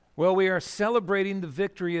Well, we are celebrating the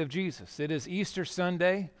victory of Jesus. It is Easter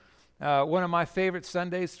Sunday, one of my favorite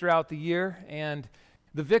Sundays throughout the year, and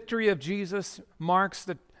the victory of Jesus marks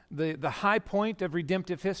the high point of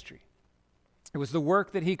redemptive history. It was the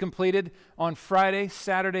work that he completed on Friday,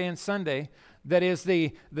 Saturday, and Sunday that is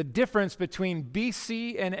the difference between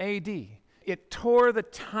BC and AD. It tore the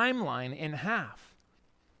timeline in half.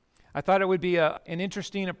 I thought it would be an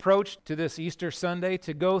interesting approach to this Easter Sunday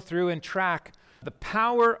to go through and track the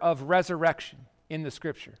power of resurrection in the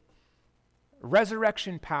Scripture.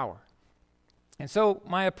 Resurrection power. And so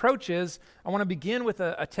my approach is, I want to begin with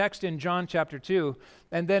a text in John chapter 2,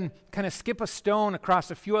 and then kind of skip a stone across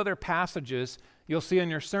a few other passages you'll see in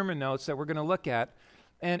your sermon notes that we're going to look at,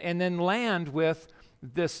 and then land with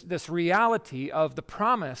this reality of the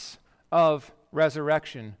promise of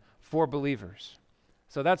resurrection for believers.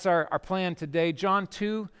 So that's our plan today. John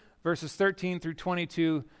 2, verses 13 through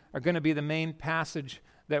 22 are going to be the main passage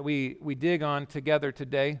that we dig on together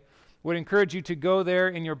today. Would encourage you to go there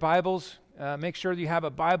in your Bibles. Make sure you have a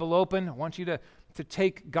Bible open. I want you to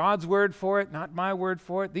take God's word for it, not my word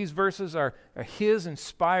for it. These verses are his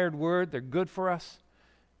inspired word. They're good for us,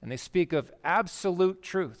 and they speak of absolute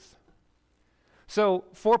truth. So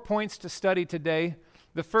 4 points to study today.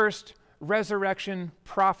 The first, resurrection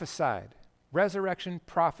prophesied. Resurrection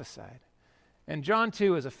prophesied. And John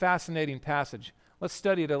 2 is a fascinating passage. Let's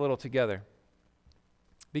study it a little together.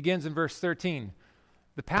 Begins in verse 13.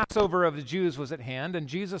 The Passover of the Jews was at hand, and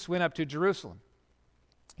Jesus went up to Jerusalem.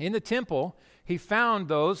 In the temple, he found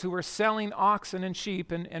those who were selling oxen and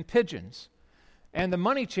sheep and pigeons, and the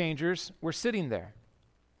money changers were sitting there.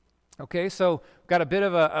 Okay, so got a bit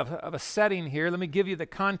of a setting here. Let me give you the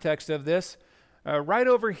context of this. Right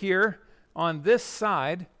over here on this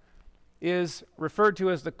side is referred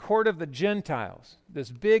to as the court of the Gentiles,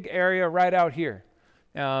 this big area right out here.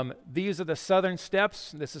 These are the southern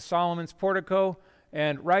steps. This is Solomon's portico.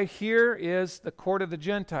 And right here is the court of the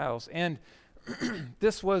Gentiles. And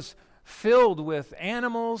this was filled with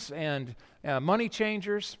animals and money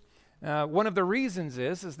changers. One of the reasons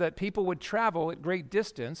is that people would travel at great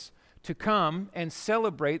distance to come and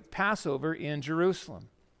celebrate Passover in Jerusalem.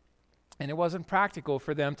 And it wasn't practical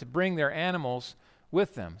for them to bring their animals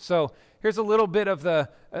with them. So here's a little bit of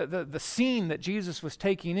the scene that Jesus was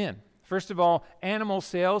taking in. First of all, animal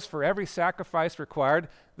sales. For every sacrifice required,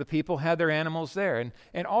 the people had their animals there.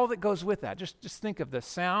 And all that goes with that. Just think of the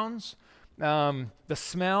sounds, the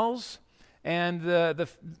smells, and the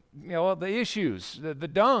issues, the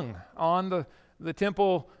dung on the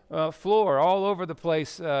temple floor, all over the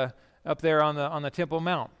place up there on the Temple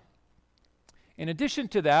Mount. In addition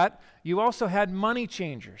to that, you also had money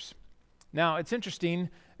changers. Now, it's interesting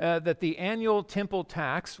that the annual temple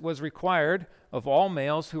tax was required of all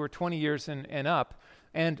males who were 20 years and up,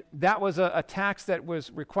 and that was a tax that was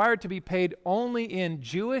required to be paid only in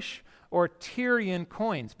Jewish or Tyrian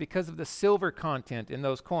coins because of the silver content in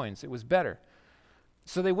those coins. It was better.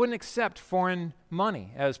 So they wouldn't accept foreign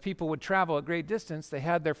money. As people would travel a great distance, they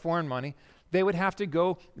had their foreign money. They would have to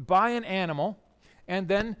go buy an animal, and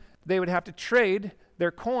then they would have to trade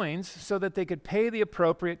their coins so that they could pay the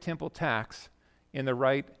appropriate temple tax in the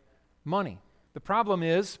right money. The problem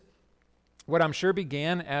is, what I'm sure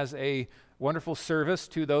began as a wonderful service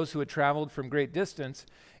to those who had traveled from great distance,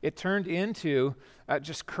 it turned into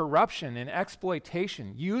just corruption and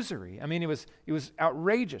exploitation, usury. I mean, it was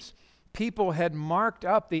outrageous. People had marked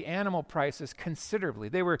up the animal prices considerably.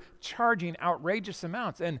 They were charging outrageous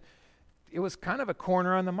amounts, and it was kind of a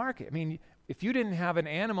corner on the market. I mean, if you didn't have an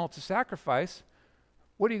animal to sacrifice,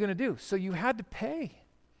 what are you going to do? So you had to pay,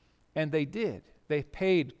 and they did. They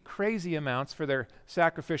paid crazy amounts for their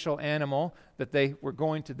sacrificial animal that they were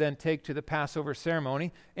going to then take to the Passover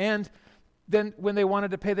ceremony. And then when they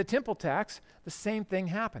wanted to pay the temple tax, the same thing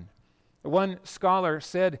happened. One scholar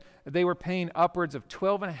said they were paying upwards of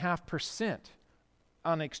 12.5%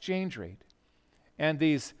 on exchange rate. And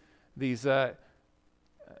these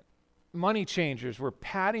money changers were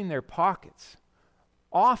padding their pockets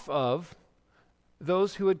off of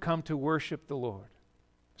those who had come to worship the Lord.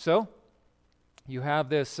 So you have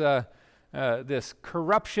this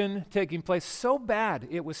corruption taking place so bad.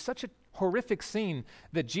 It was such a horrific scene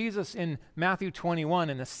that Jesus in Matthew 21,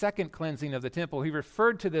 in the second cleansing of the temple, he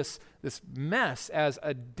referred to this mess as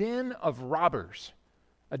a den of robbers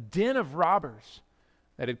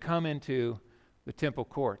that had come into the temple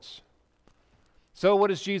courts. So what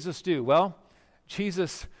does Jesus do? Well,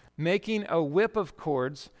 Jesus, making a whip of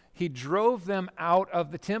cords, he drove them out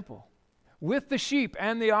of the temple with the sheep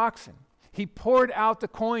and the oxen. He poured out the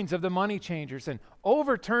coins of the money changers and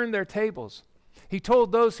overturned their tables. He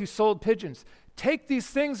told those who sold pigeons, "Take these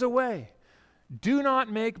things away. Do not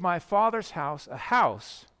make my Father's house a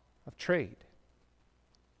house of trade.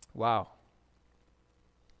 Wow.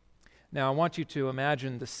 Now, I want you to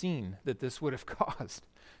imagine the scene that this would have caused.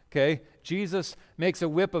 Okay? Jesus makes a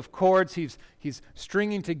whip of cords. He's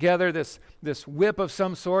stringing together this whip of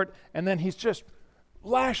some sort, and then he's just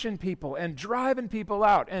lashing people and driving people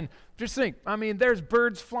out. And just think, I mean, there's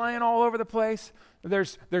birds flying all over the place.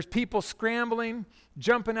 There's people scrambling,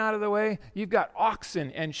 jumping out of the way. You've got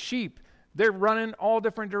oxen and sheep. They're running all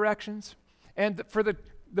different directions. And for the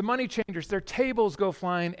money changers, their tables go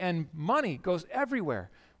flying and money goes everywhere.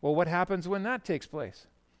 Well, what happens when that takes place?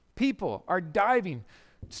 People are diving,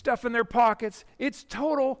 stuff in their pockets. It's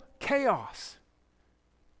total chaos.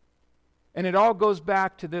 And it all goes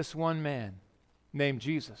back to this one man named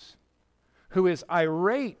Jesus, who is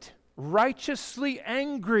irate, righteously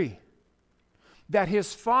angry that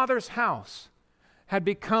his Father's house had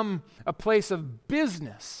become a place of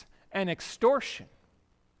business and extortion.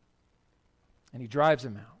 And he drives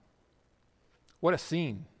him out. What a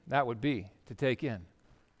scene that would be to take in.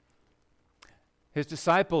 His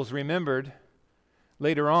disciples remembered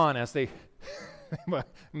later on as they,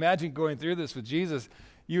 imagine going through this with Jesus,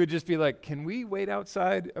 you would just be like, can we wait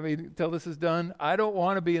outside? I mean, until this is done? I don't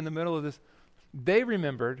want to be in the middle of this. They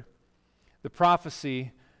remembered the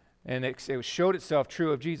prophecy, and it showed itself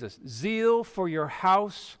true of Jesus. Zeal for your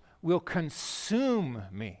house will consume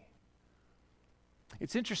me.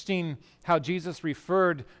 It's interesting how Jesus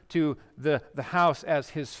referred to the house as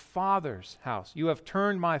his Father's house. You have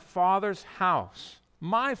turned my Father's house,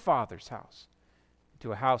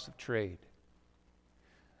 into a house of trade.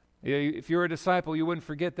 If you're a disciple, you wouldn't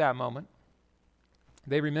forget that moment.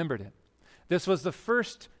 They remembered it. This was the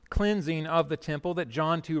first cleansing of the temple that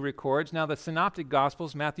John 2 records. Now, the Synoptic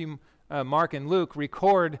Gospels, Matthew, Mark, and Luke,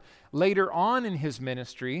 record later on in his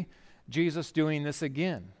ministry Jesus doing this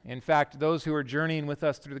again. In fact, those who are journeying with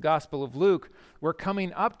us through the Gospel of Luke, we're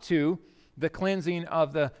coming up to the cleansing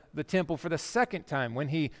of the temple for the second time when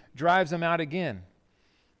he drives them out again.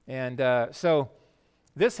 And so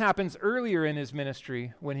this happens earlier in his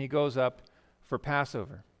ministry when he goes up for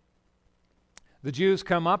Passover. The Jews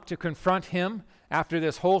come up to confront him after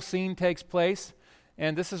this whole scene takes place,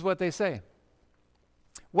 and this is what they say.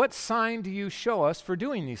 What sign do you show us for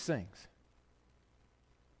doing these things?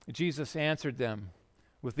 Jesus answered them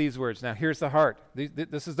with these words. Now, here's the heart.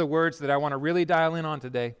 This is the words that I want to really dial in on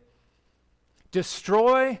today.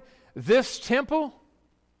 Destroy this temple,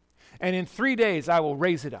 and in 3 days I will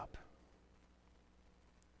raise it up.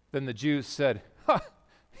 Then the Jews said,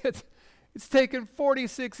 it's taken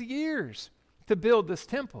 46 years to build this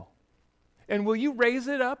temple. And will you raise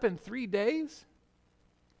it up in 3 days?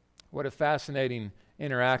 What a fascinating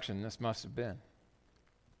interaction this must have been.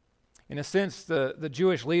 In a sense, the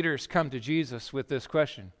Jewish leaders come to Jesus with this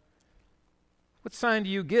question. What sign do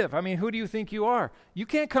you give? I mean, who do you think you are? You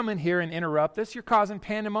can't come in here and interrupt this. You're causing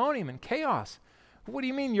pandemonium and chaos. What do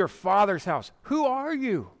you mean your Father's house? Who are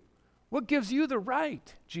you? What gives you the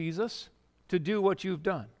right, Jesus, to do what you've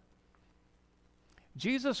done?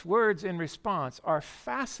 Jesus' words in response are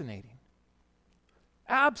fascinating,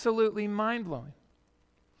 absolutely mind-blowing.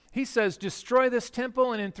 He says, destroy this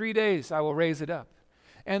temple, and in 3 days I will raise it up.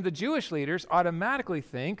 And the Jewish leaders automatically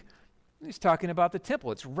think he's talking about the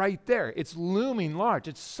temple. It's right there. It's looming large.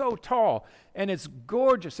 It's so tall, and it's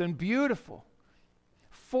gorgeous and beautiful.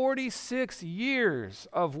 46 years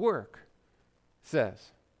of work,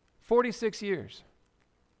 says. 46 years.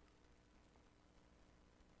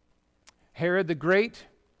 Herod the Great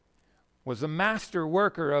was a master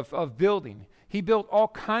worker of building. He built all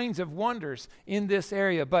kinds of wonders in this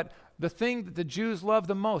area, but the thing that the Jews loved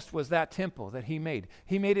the most was that temple that he made.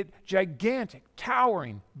 He made it gigantic,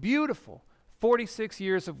 towering, beautiful. 46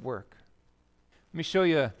 years of work. Let me show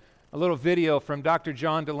you a little video from Dr.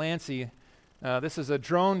 John Delancey. This is a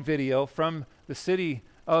drone video from the city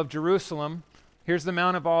of Jerusalem. Here's the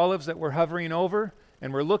Mount of Olives that we're hovering over,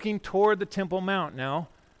 and we're looking toward the Temple Mount now.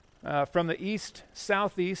 From the east,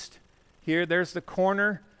 southeast, here, there's the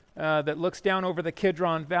corner that looks down over the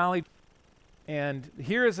Kidron Valley. And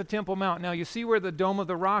here is the Temple Mount. Now, you see where the Dome of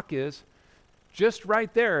the Rock is? Just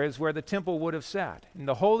right there is where the temple would have sat. And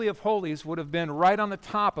the Holy of Holies would have been right on the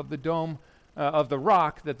top of the dome of the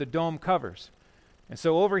rock that the dome covers. And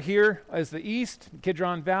so over here is the east,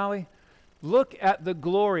 Kidron Valley. Look at the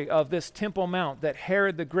glory of this Temple Mount that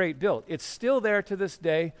Herod the Great built. It's still there to this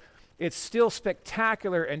day. It's still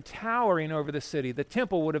spectacular and towering over the city. The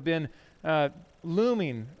temple would have been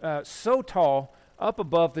looming so tall up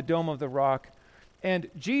above the Dome of the Rock. And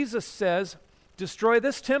Jesus says, destroy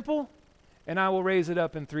this temple, and I will raise it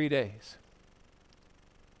up in 3 days.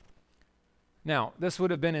 Now, this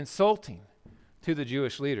would have been insulting to the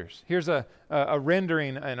Jewish leaders. Here's a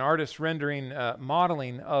rendering, an artist rendering,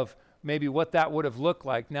 modeling of maybe what that would have looked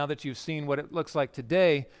like now that you've seen what it looks like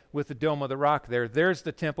today with the Dome of the Rock there. There's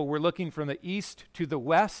the temple. We're looking from the east to the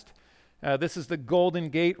west. This is the Golden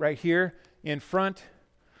Gate right here in front,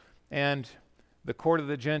 and the court of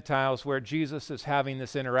the Gentiles where Jesus is having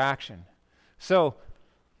this interaction. So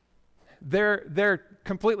they're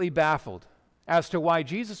completely baffled as to why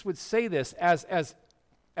Jesus would say this as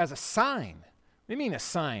a sign. What do you mean a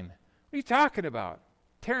sign? What are you talking about?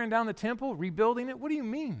 Tearing down the temple, rebuilding it? What do you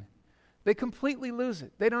mean? They completely lose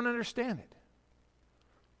it. They don't understand it.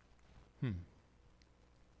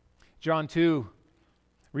 John 2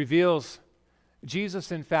 reveals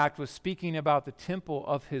Jesus, in fact, was speaking about the temple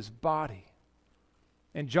of his body.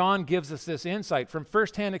 And John gives us this insight from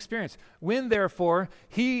firsthand experience. When, therefore,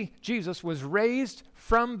 he, Jesus, was raised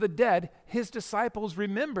from the dead, his disciples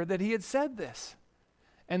remembered that he had said this.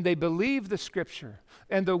 And they believed the scripture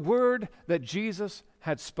and the word that Jesus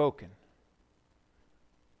had spoken.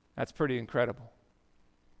 That's pretty incredible.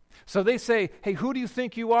 So they say, hey, who do you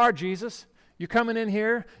think you are, Jesus? You're coming in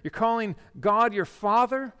here, you're calling God your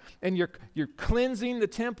Father, and you're cleansing the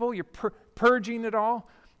temple, you're purging it all.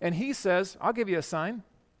 And he says, I'll give you a sign.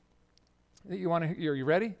 Are you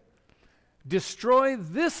ready? Destroy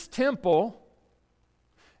this temple,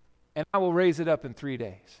 and I will raise it up in 3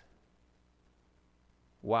 days.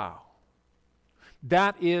 Wow.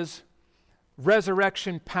 That is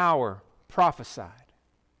resurrection power prophesied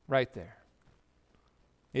right there.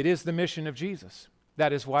 It is the mission of Jesus.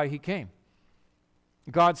 That is why he came.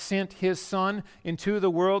 God sent his Son into the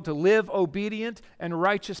world to live obedient and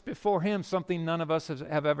righteous before him, something none of us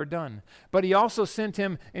have ever done. But he also sent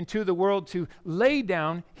him into the world to lay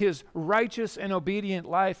down his righteous and obedient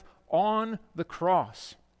life on the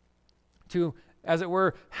cross, to, as it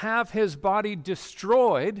were, have his body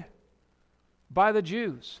destroyed by the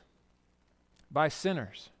Jews, by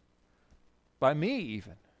sinners, by me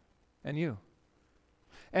even, and you,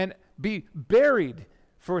 and be buried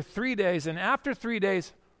for 3 days, and after 3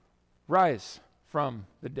 days, rise from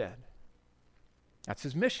the dead. That's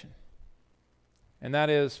his mission. And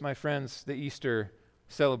that is, my friends, the Easter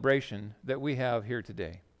celebration that we have here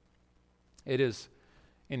today. It is,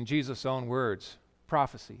 in Jesus' own words,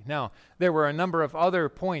 prophecy. Now, there were a number of other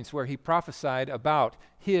points where he prophesied about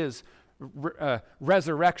his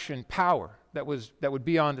resurrection power that would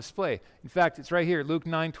be on display. In fact, it's right here, Luke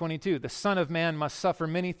 9:22. The Son of Man must suffer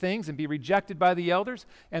many things and be rejected by the elders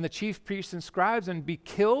and the chief priests and scribes and be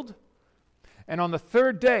killed, and on the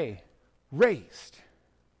third day raised.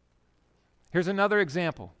 Here's another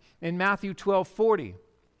example. In Matthew 12:40,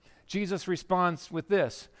 Jesus responds with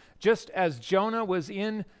this: just as Jonah was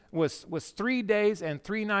 3 days and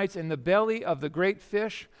 3 nights in the belly of the great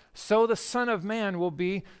fish, so the Son of Man will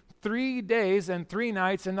be 3 days and 3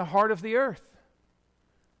 nights in the heart of the earth.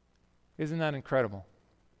 Isn't that incredible?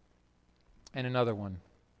 And another one.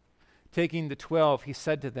 Taking the 12, he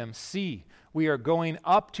said to them, see, we are going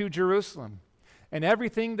up to Jerusalem, and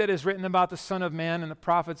everything that is written about the Son of Man and the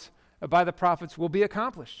prophets, by the prophets will be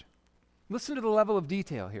accomplished. Listen to the level of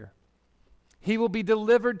detail here. He will be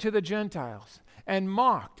delivered to the Gentiles, and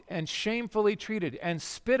mocked and shamefully treated and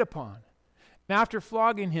spit upon. And after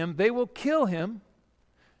flogging him, they will kill him,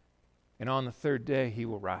 and on the third day he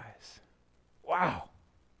will rise. Wow.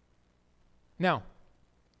 Now,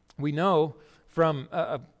 we know from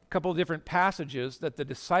a couple of different passages that the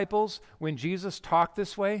disciples, when Jesus talked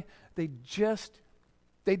this way, they just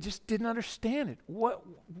didn't understand it.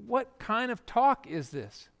 What kind of talk is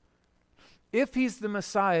this? If he's the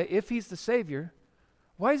Messiah, if he's the Savior,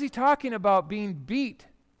 why is he talking about being beat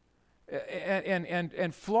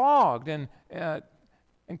and flogged and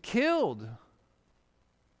killed?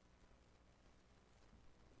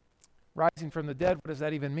 Rising from the dead, what does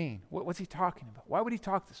that even mean? What's he talking about? Why would he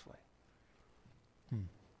talk this way?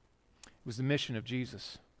 It was the mission of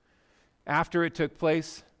Jesus. After it took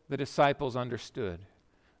place, the disciples understood.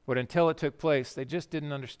 But until it took place, they just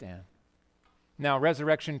didn't understand. Now,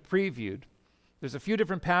 resurrection previewed. There's a few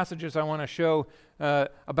different passages I want to show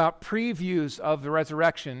about previews of the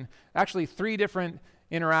resurrection. Actually, 3 different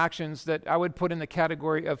interactions that I would put in the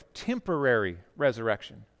category of temporary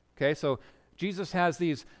resurrection. Okay, so Jesus has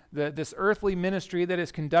this earthly ministry that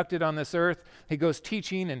is conducted on this earth. He goes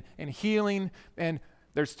teaching and healing, and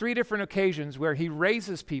there's 3 different occasions where he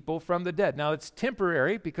raises people from the dead. Now, it's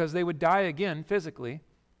temporary because they would die again physically.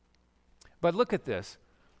 But look at this.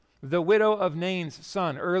 The widow of Nain's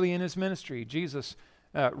son, early in his ministry, Jesus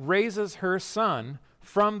raises her son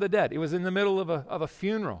from the dead. It was in the middle of a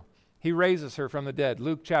funeral. He raises her from the dead,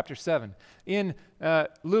 Luke chapter 7. In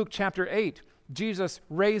Luke chapter 8, Jesus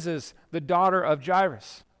raises the daughter of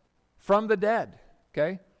Jairus from the dead,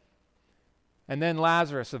 okay? And then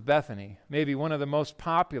Lazarus of Bethany, maybe one of the most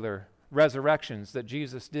popular resurrections that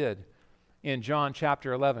Jesus did in John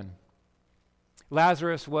chapter 11.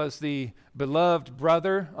 Lazarus was the beloved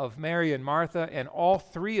brother of Mary and Martha, and all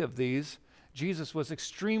three of these Jesus was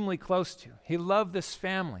extremely close to. He loved this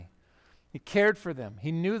family. He cared for them.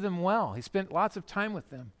 He knew them well. He spent lots of time with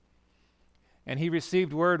them. And he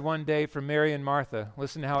received word one day from Mary and Martha.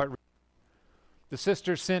 Listen to how it reads. The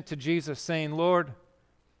sisters sent to Jesus saying, Lord,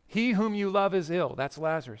 he whom you love is ill. That's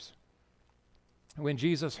Lazarus. When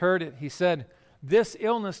Jesus heard it, he said, this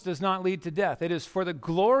illness does not lead to death. It is for the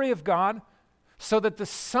glory of God, so that the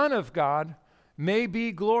Son of God may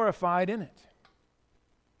be glorified in it.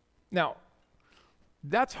 Now,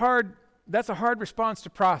 that's hard. That's a hard response to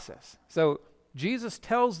process. So Jesus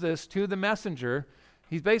tells this to the messenger.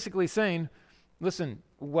 He's basically saying, listen,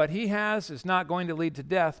 what he has is not going to lead to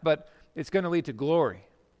death, but it's going to lead to glory.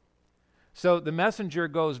 So the messenger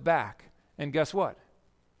goes back, and guess what?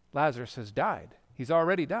 Lazarus has died. He's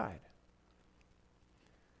already died.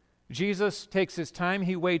 Jesus takes his time.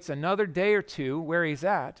 He waits another day or two where he's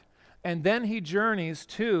at, and then he journeys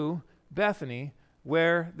to Bethany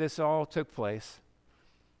where this all took place.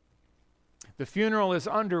 The funeral is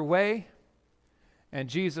underway, and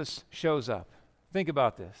Jesus shows up. Think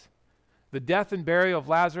about this. The death and burial of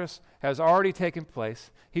Lazarus has already taken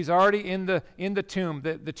place. He's already in the tomb.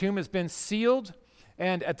 The tomb has been sealed,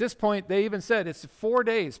 and at this point, they even said, it's 4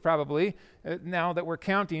 days probably, now that we're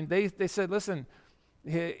counting. They said, listen,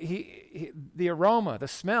 he the aroma, the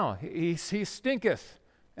smell, he stinketh,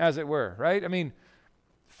 as it were, right? I mean,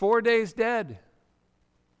 4 days dead.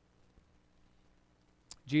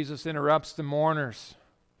 Jesus interrupts the mourners.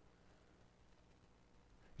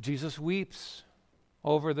 Jesus weeps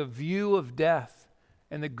over the view of death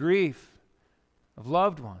and the grief of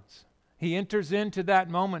loved ones. He enters into that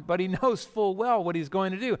moment, but he knows full well what he's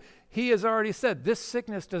going to do. He has already said, this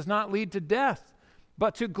sickness does not lead to death,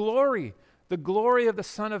 but to glory, the glory of the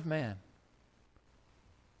Son of Man.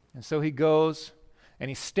 And so he goes and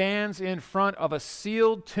he stands in front of a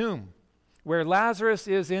sealed tomb where Lazarus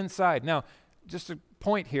is inside. Now, just a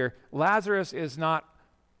point here, Lazarus is not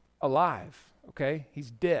alive, okay? He's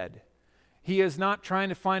dead. He is not trying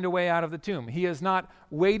to find a way out of the tomb. He is not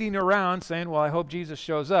waiting around saying, well, I hope Jesus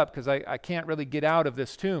shows up because I can't really get out of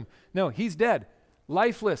this tomb. No, he's dead,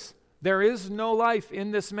 lifeless. There is no life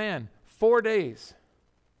in this man. 4 days,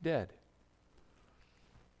 dead.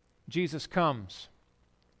 Jesus comes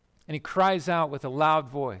and he cries out with a loud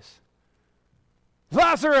voice,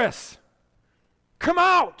 Lazarus, come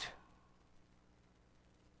out!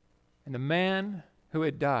 And the man who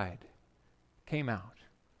had died came out.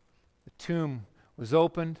 The tomb was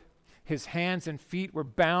opened. His hands and feet were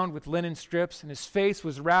bound with linen strips, and his face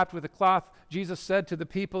was wrapped with a cloth. Jesus said to the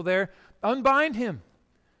people there, unbind him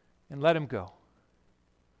and let him go.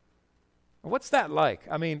 What's that like?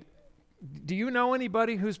 I mean, do you know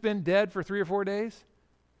anybody who's been dead for 3 or 4 days?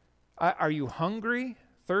 Are you hungry,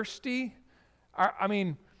 thirsty? I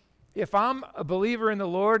mean, if I'm a believer in the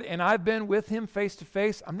Lord and I've been with him face to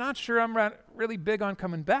face, I'm not sure I'm really big on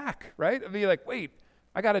coming back, right? I'd be like, wait,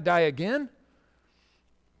 I got to die again?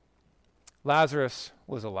 Lazarus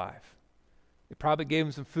was alive. They probably gave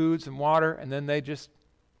him some food, some water, and then they just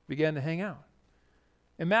began to hang out.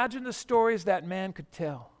 Imagine the stories that man could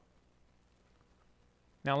tell.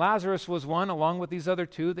 Now, Lazarus was one, along with these other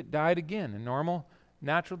two, that died again, a normal,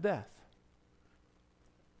 natural death.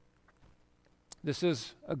 This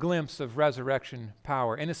is a glimpse of resurrection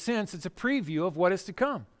power. In a sense, it's a preview of what is to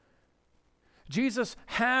come. Jesus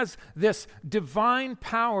has this divine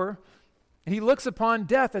power, and he looks upon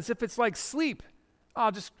death as if it's like sleep.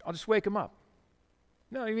 I'll just wake him up.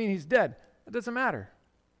 No, you mean he's dead. It doesn't matter.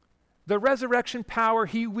 The resurrection power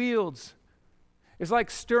he wields is like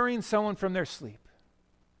stirring someone from their sleep.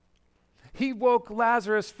 He woke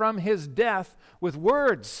Lazarus from his death with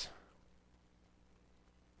words.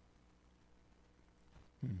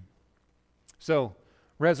 So,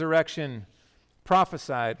 resurrection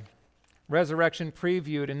prophesied, resurrection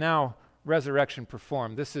previewed, and now resurrection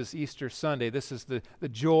performed. This is Easter Sunday. This is the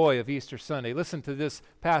joy of Easter Sunday. Listen to this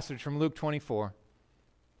passage from Luke 24.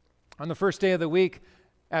 On the first day of the week,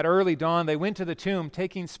 at early dawn, they went to the tomb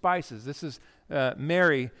taking spices. This is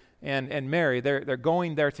Mary and Mary. They're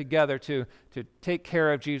going there together to take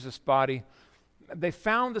care of Jesus' body. They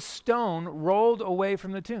found the stone rolled away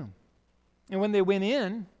from the tomb. And when they went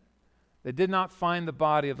in, they did not find the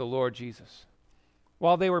body of the Lord Jesus.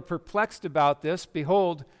 While they were perplexed about this,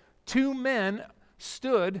 behold, 2 men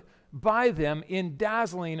stood by them in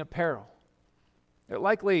dazzling apparel. It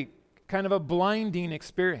likely kind of a blinding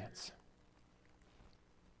experience.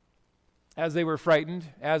 As they were frightened,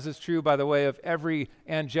 as is true, by the way, of every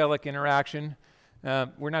angelic interaction.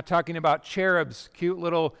 We're not talking about cherubs, cute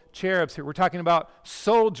little cherubs here. We're talking about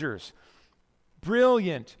soldiers,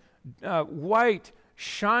 brilliant, white,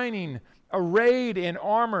 shining, arrayed in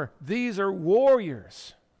armor. These are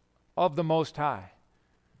warriors of the Most High.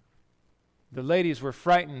 The ladies were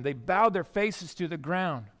frightened. They bowed their faces to the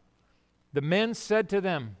ground. The men said to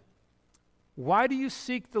them, "Why do you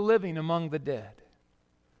seek the living among the dead?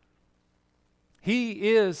 He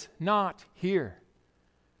is not here,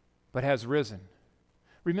 but has risen.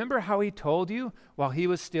 Remember how he told you while he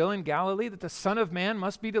was still in Galilee that the Son of Man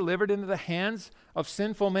must be delivered into the hands of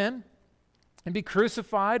sinful men and be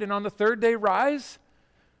crucified and on the third day rise?"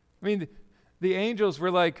 I mean, the angels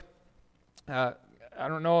were like, I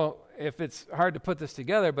don't know if it's hard to put this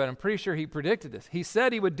together, but I'm pretty sure he predicted this. He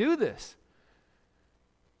said he would do this.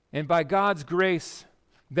 And by God's grace,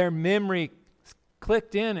 their memory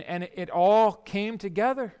clicked in and it all came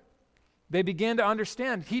together. They began to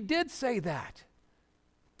understand. He did say that.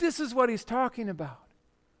 This is what he's talking about.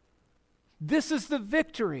 This is the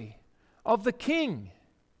victory of the King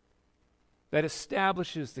that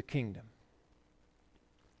establishes the kingdom.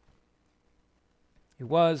 It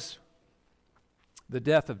was the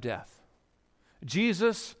death of death.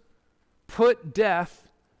 Jesus put death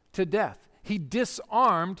to death. He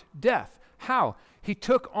disarmed death. How? He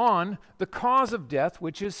took on the cause of death,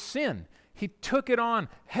 which is sin. He took it on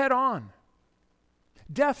head on.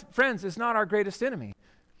 Death, friends, is not our greatest enemy.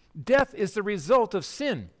 Death is the result of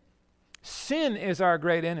sin. Sin is our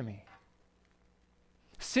great enemy.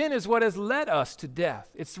 Sin is what has led us to death.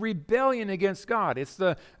 It's rebellion against God. It's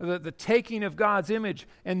the taking of God's image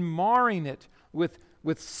and marring it with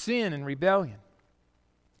sin and rebellion.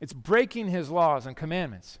 It's breaking his laws and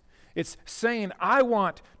commandments. It's saying, I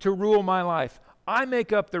want to rule my life. I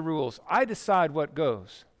make up the rules. I decide what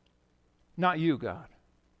goes. Not you, God.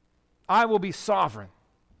 I will be sovereign.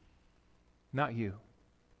 Not you.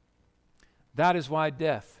 That is why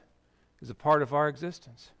death is a part of our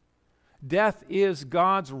existence. Death is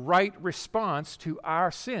God's right response to our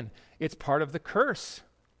sin. It's part of the curse.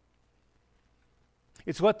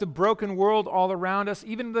 It's what the broken world all around us,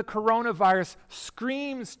 even the coronavirus,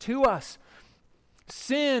 screams to us.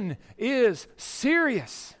 Sin is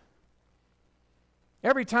serious.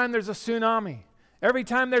 Every time there's a tsunami, every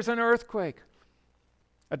time there's an earthquake,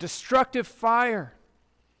 a destructive fire,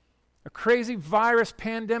 a crazy virus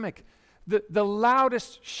pandemic, the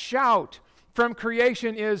loudest shout from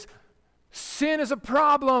creation is, sin is a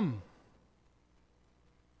problem.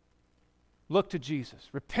 Look to Jesus.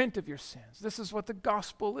 Repent of your sins. This is what the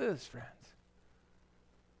gospel is, friends.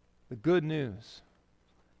 The good news.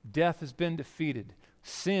 Death has been defeated.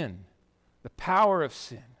 Sin, the power of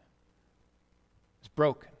sin, is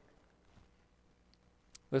broken.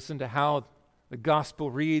 Listen to how the gospel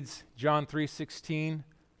reads, John 3:16.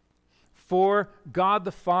 For God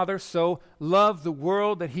the Father so loved the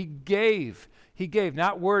world that he gave. He gave.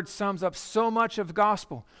 That word sums up so much of the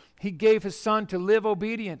gospel. He gave his Son to live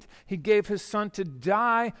obedient. He gave his Son to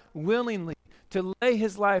die willingly, to lay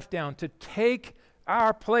his life down, to take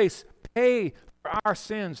our place, pay for our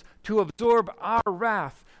sins, to absorb our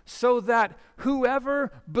wrath, so that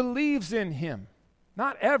whoever believes in him,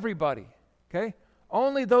 not everybody, okay,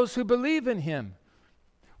 only those who believe in him,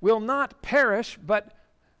 will not perish, but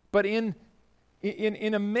in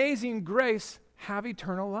amazing grace have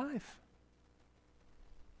eternal life.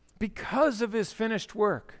 Because of his finished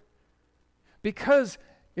work. Because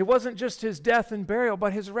it wasn't just his death and burial,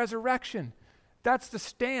 but his resurrection. That's the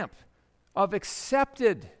stamp of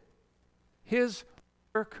accepted. His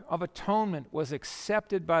work of atonement was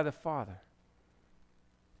accepted by the Father.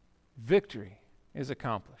 Victory is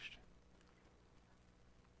accomplished.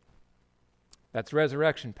 That's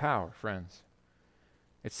resurrection power, friends.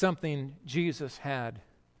 It's something Jesus had.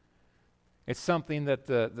 It's something that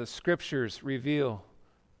the scriptures reveal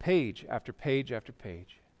page after page after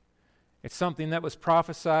page. It's something that was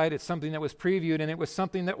prophesied, it's something that was previewed, and it was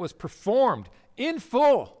something that was performed in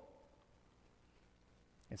full.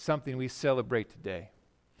 It's something we celebrate today.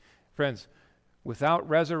 Friends, without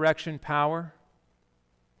resurrection power,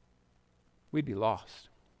 we'd be lost.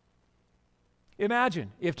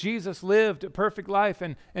 Imagine if Jesus lived a perfect life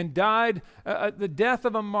and died the death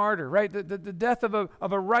of a martyr, right? The death of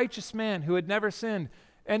a righteous man who had never sinned,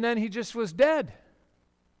 and then he just was dead.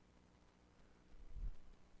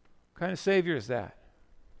 What kind of Savior is that?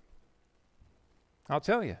 I'll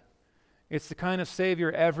tell you. It's the kind of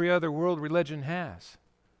Savior every other world religion has.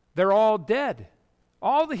 They're all dead.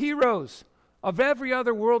 All the heroes of every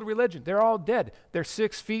other world religion. They're all dead. They're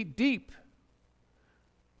 6 feet deep.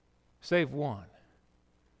 Save one,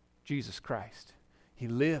 Jesus Christ. He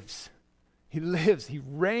lives. He lives. He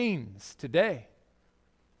reigns today.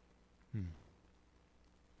 The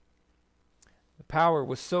power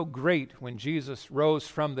was so great when Jesus rose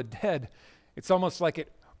from the dead, it's almost like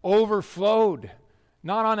it overflowed,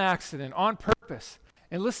 not on accident, on purpose.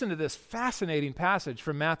 And listen to this fascinating passage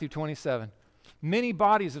from Matthew 27. Many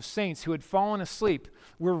bodies of saints who had fallen asleep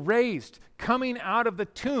were raised, coming out of the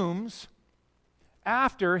tombs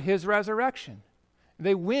after his resurrection.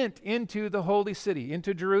 They went into the holy city,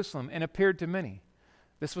 into Jerusalem, and appeared to many.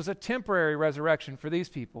 This was a temporary resurrection for these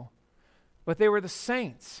people, but they were the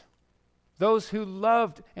saints, those who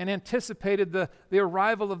loved and anticipated the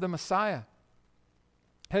arrival of the Messiah,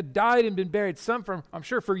 had died and been buried, some from, I'm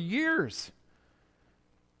sure, for years.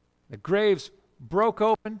 The graves broke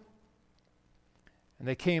open, and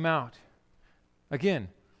they came out. Again,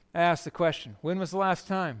 I asked the question, when was the last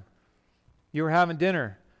time you were having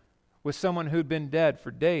dinner with someone who'd been dead for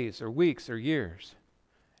days or weeks or years?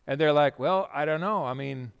 And they're like, well, I don't know. I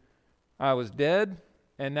mean, I was dead,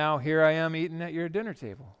 and now here I am eating at your dinner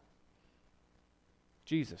table.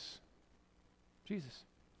 Jesus.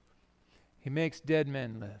 He makes dead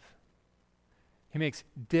men live. He makes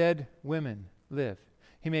dead women live.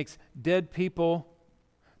 He makes dead people,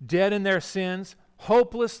 dead in their sins,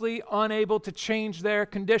 hopelessly unable to change their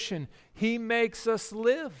condition. He makes us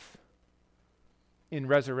live in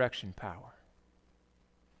resurrection power.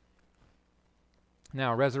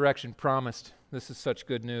 Now, resurrection promised. This is such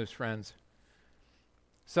good news, friends.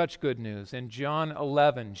 Such good news. In John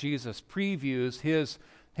 11, Jesus previews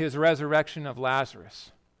his resurrection of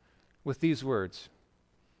Lazarus with these words.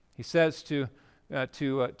 He says to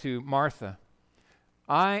Martha,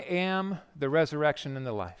 I am the resurrection and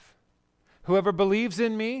the life. Whoever believes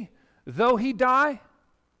in me, though he die,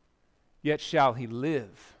 yet shall he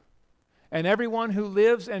live. And everyone who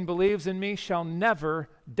lives and believes in me shall never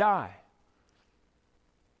die.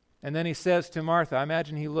 And then he says to Martha, I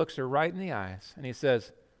imagine he looks her right in the eyes, and he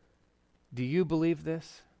says, do you believe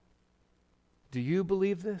this? Do you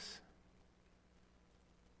believe this?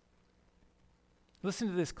 Listen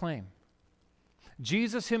to this claim.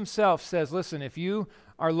 Jesus himself says, listen, if you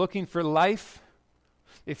are looking for life,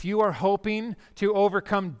 if you are hoping to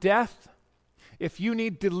overcome death, if you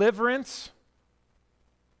need deliverance,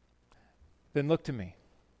 then look to me.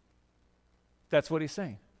 That's what he's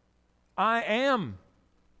saying. I am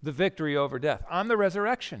the victory over death. I'm the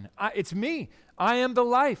resurrection. It's me. I am the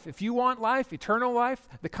life. If you want life, eternal life,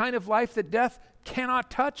 the kind of life that death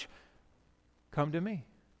cannot touch, come to me.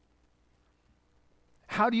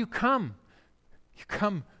 How do you come? You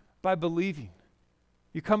come by believing.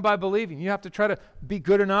 You come by believing. You have to try to be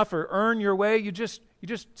good enough or earn your way. You just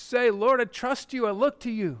say, Lord, I trust you. I look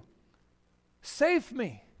to you. Save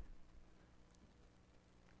me.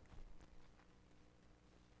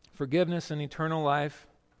 Forgiveness and eternal life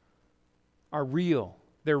are real.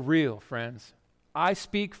 They're real, friends. I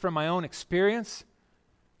speak from my own experience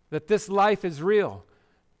that this life is real.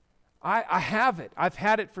 I have it. I've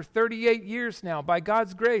had it for 38 years now, by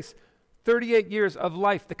God's grace. 38 years of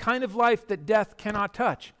life, the kind of life that death cannot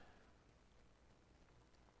touch.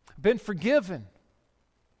 Been forgiven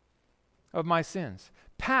of my sins,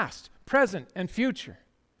 past, present, and future.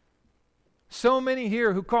 So many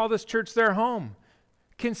here who call this church their home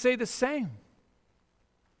can say the same.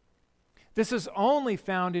 This is only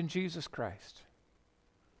found in Jesus Christ.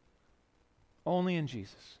 Only in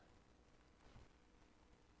Jesus.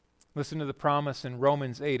 Listen to the promise in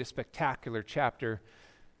Romans 8, a spectacular chapter.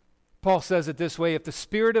 Paul says it this way, if the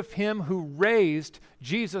spirit of him who raised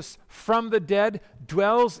Jesus from the dead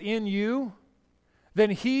dwells in you,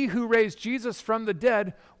 then he who raised Jesus from the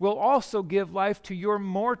dead will also give life to your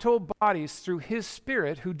mortal bodies through his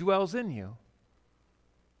spirit who dwells in you.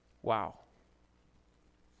 Wow.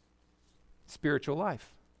 Spiritual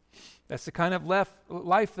life. That's the kind of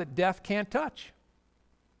life that death can't touch.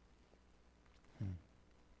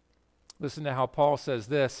 Listen to how Paul says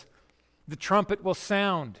this. The trumpet will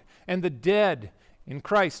sound, and the dead in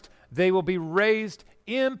Christ, they will be raised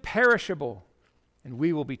imperishable, and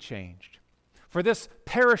we will be changed. For this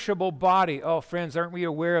perishable body, oh friends, aren't we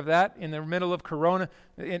aware of that in the middle of corona,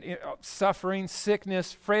 in suffering,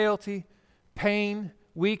 sickness, frailty, pain,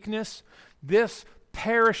 weakness? This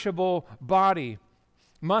perishable body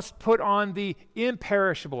must put on the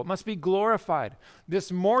imperishable. It must be glorified.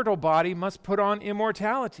 This mortal body must put on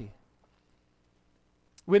immortality.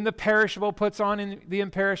 When the perishable puts on the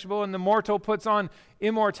imperishable and the mortal puts on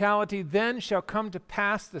immortality, then shall come to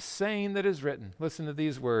pass the saying that is written. Listen to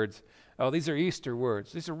these words. Oh, these are Easter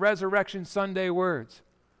words. These are Resurrection Sunday words.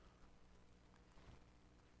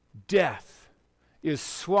 Death is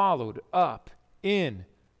swallowed up in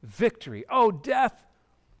victory. Oh, death,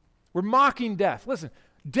 we're mocking death. Listen,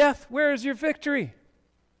 death, where is your victory?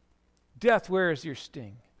 Death, where is your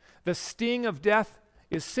sting? The sting of death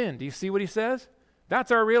is sin. Do you see what he says?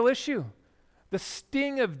 That's our real issue. The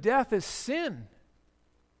sting of death is sin.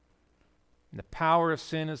 And the power of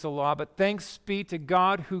sin is the law. But thanks be to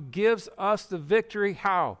God who gives us the victory.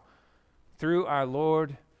 How? Through our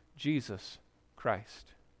Lord Jesus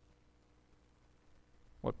Christ.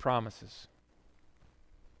 What promises?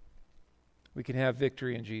 We can have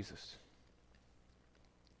victory in Jesus.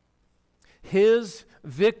 His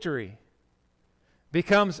victory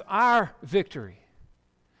becomes our victory.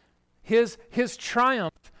 His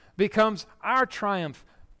triumph becomes our triumph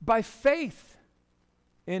by faith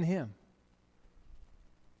in him.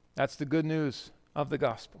 That's the good news of the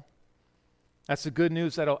gospel. That's the good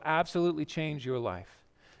news that'll absolutely change your life.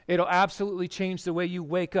 It'll absolutely change the way you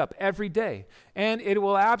wake up every day. And it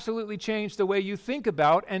will absolutely change the way you think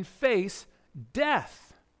about and face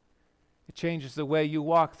death. It changes the way you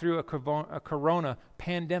walk through a corona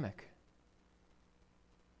pandemic.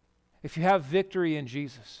 If you have victory in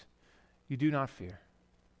Jesus, you do not fear.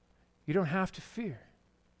 You don't have to fear.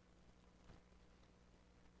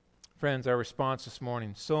 Friends, our response this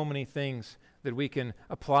morning, so many things that we can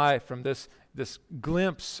apply from this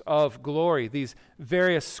glimpse of glory, these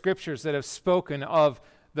various scriptures that have spoken of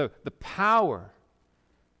the power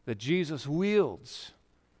that Jesus wields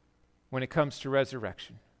when it comes to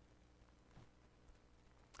resurrection.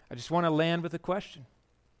 I just want to land with a question.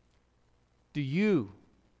 Do you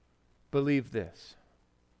believe this?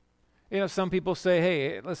 You know, some people say,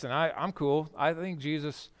 hey, listen, I'm cool. I think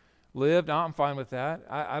Jesus lived. I'm fine with that.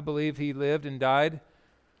 I believe he lived and died.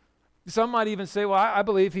 Some might even say, well, I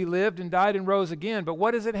believe he lived and died and rose again, but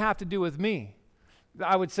what does it have to do with me?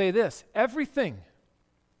 I would say this, everything.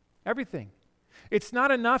 Everything. It's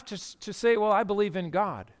not enough to say, well, I believe in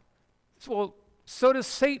God. Well, so does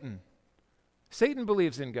Satan. Satan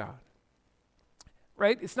believes in God.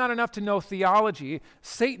 Right? It's not enough to know theology.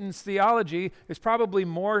 Satan's theology is probably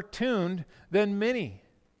more tuned than many.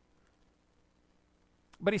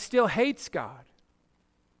 But he still hates God.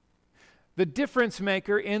 The difference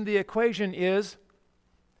maker in the equation is,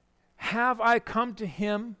 have I come to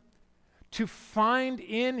him to find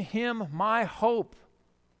in him my hope,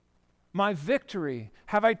 my victory?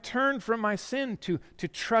 Have I turned from my sin to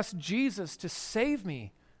trust Jesus to save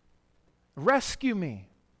me, rescue me,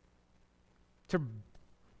 to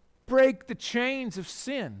break the chains of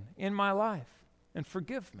sin in my life and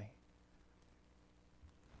forgive me?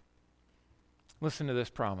 Listen to this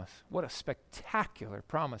promise. What a spectacular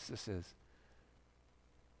promise this is.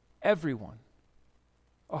 Everyone,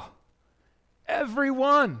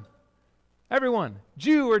 everyone,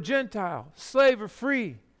 Jew or Gentile, slave or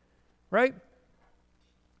free, right?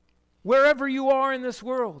 Wherever you are in this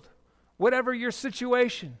world, whatever your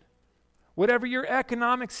situation, whatever your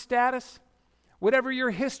economic status, whatever your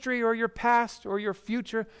history or your past or your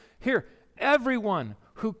future, here, everyone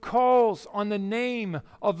who calls on the name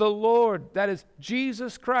of the Lord, that is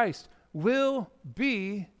Jesus Christ, will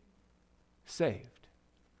be saved.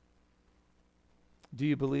 Do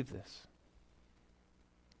you believe this?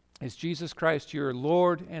 Is Jesus Christ your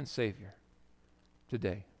Lord and Savior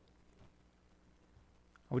today?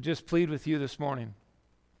 I would just plead with you this morning.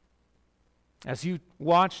 As you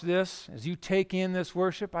watch this, as you take in this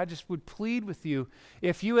worship, I just would plead with you,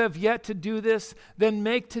 if you have yet to do this, then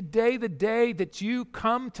make today the day that you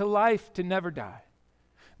come to life to never die.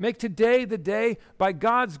 Make today the day, by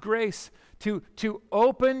God's grace, to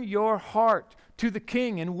open your heart to the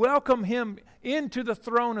King and welcome him into the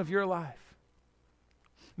throne of your life.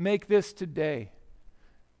 Make this today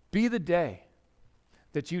be the day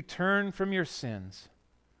that you turn from your sins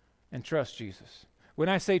and trust Jesus. When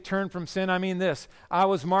I say turn from sin, I mean this. I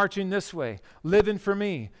was marching this way, living for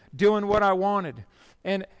me, doing what I wanted.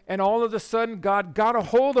 And all of a sudden, God got a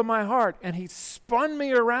hold of my heart, and he spun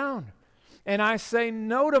me around. And I say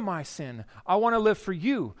no to my sin. I want to live for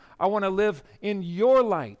you. I want to live in your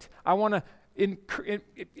light. I want to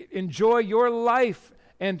enjoy your life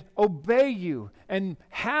and obey you and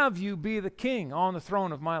have you be the king on the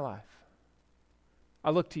throne of my life.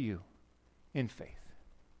 I look to you in faith.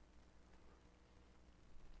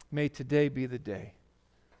 May today be the day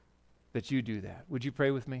that you do that. Would you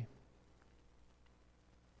pray with me?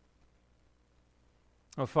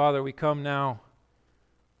 Oh, Father, we come now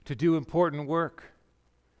to do important work.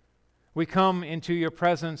 We come into your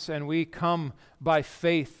presence and we come by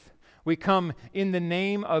faith. We come in the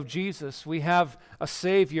name of Jesus. We have a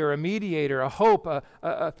Savior, a mediator, a hope,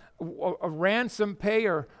 a ransom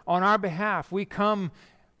payer on our behalf. We come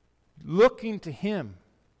looking to Him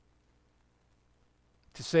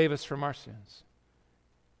to save us from our sins.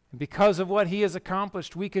 And because of what He has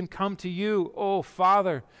accomplished, we can come to you, oh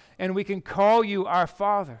Father, and we can call you our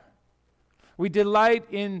Father. We delight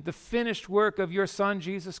in the finished work of your Son,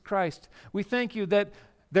 Jesus Christ. We thank you that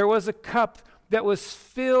there was a cup that was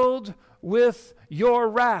filled with your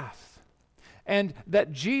wrath, and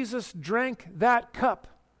that Jesus drank that cup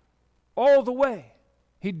all the way.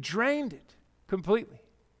 He drained it completely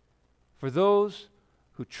for those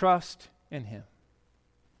who trust in Him.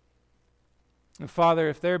 And Father,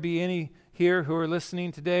 if there be any here who are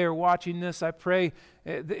listening today or watching this, I pray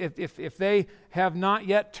if they have not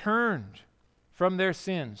yet turned from their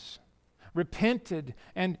sins, repented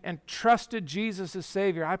and trusted Jesus as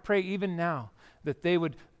Savior, I pray even now that they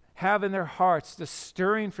would have in their hearts the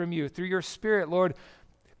stirring from you through your Spirit. Lord,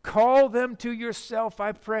 call them to yourself,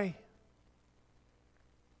 I pray.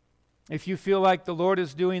 If you feel like the Lord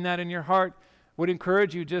is doing that in your heart, would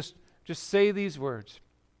encourage you, just say these words.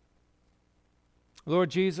 Lord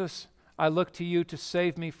Jesus, I look to you to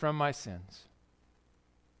save me from my sins.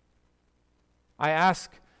 I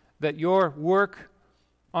ask that your work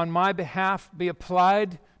on my behalf be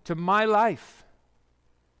applied to my life.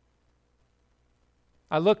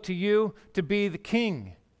 I look to you to be the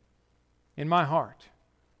King in my heart,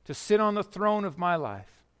 to sit on the throne of my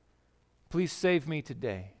life. Please save me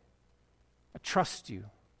today. I trust you.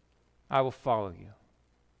 I will follow you.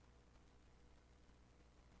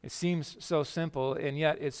 It seems so simple, and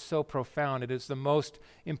yet it's so profound. It is the most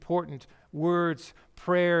important words,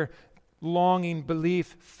 prayer, longing,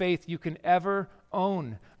 belief, faith you can ever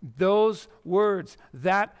own. Those words,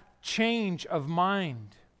 that change of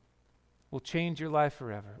mind, will change your life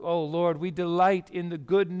forever. Oh Lord, we delight in the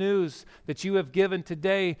good news that you have given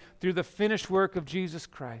today through the finished work of Jesus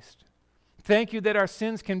Christ. Thank you that our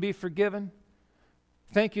sins can be forgiven.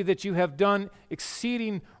 Thank you that you have done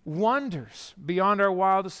exceeding wonders beyond our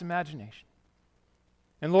wildest imagination.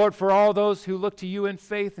 And Lord, for all those who look to you in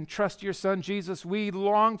faith and trust your Son Jesus, we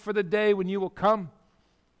long for the day when you will come.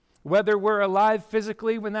 Whether we're alive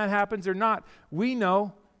physically when that happens or not, we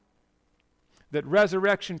know that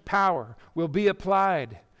resurrection power will be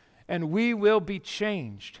applied and we will be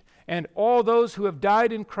changed. And all those who have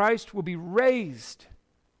died in Christ will be raised.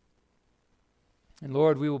 And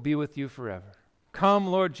Lord, we will be with you forever. Come,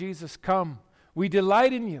 Lord Jesus, come. We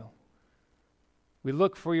delight in you. We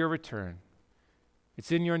look for your return.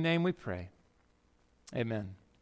 It's in your name we pray. Amen.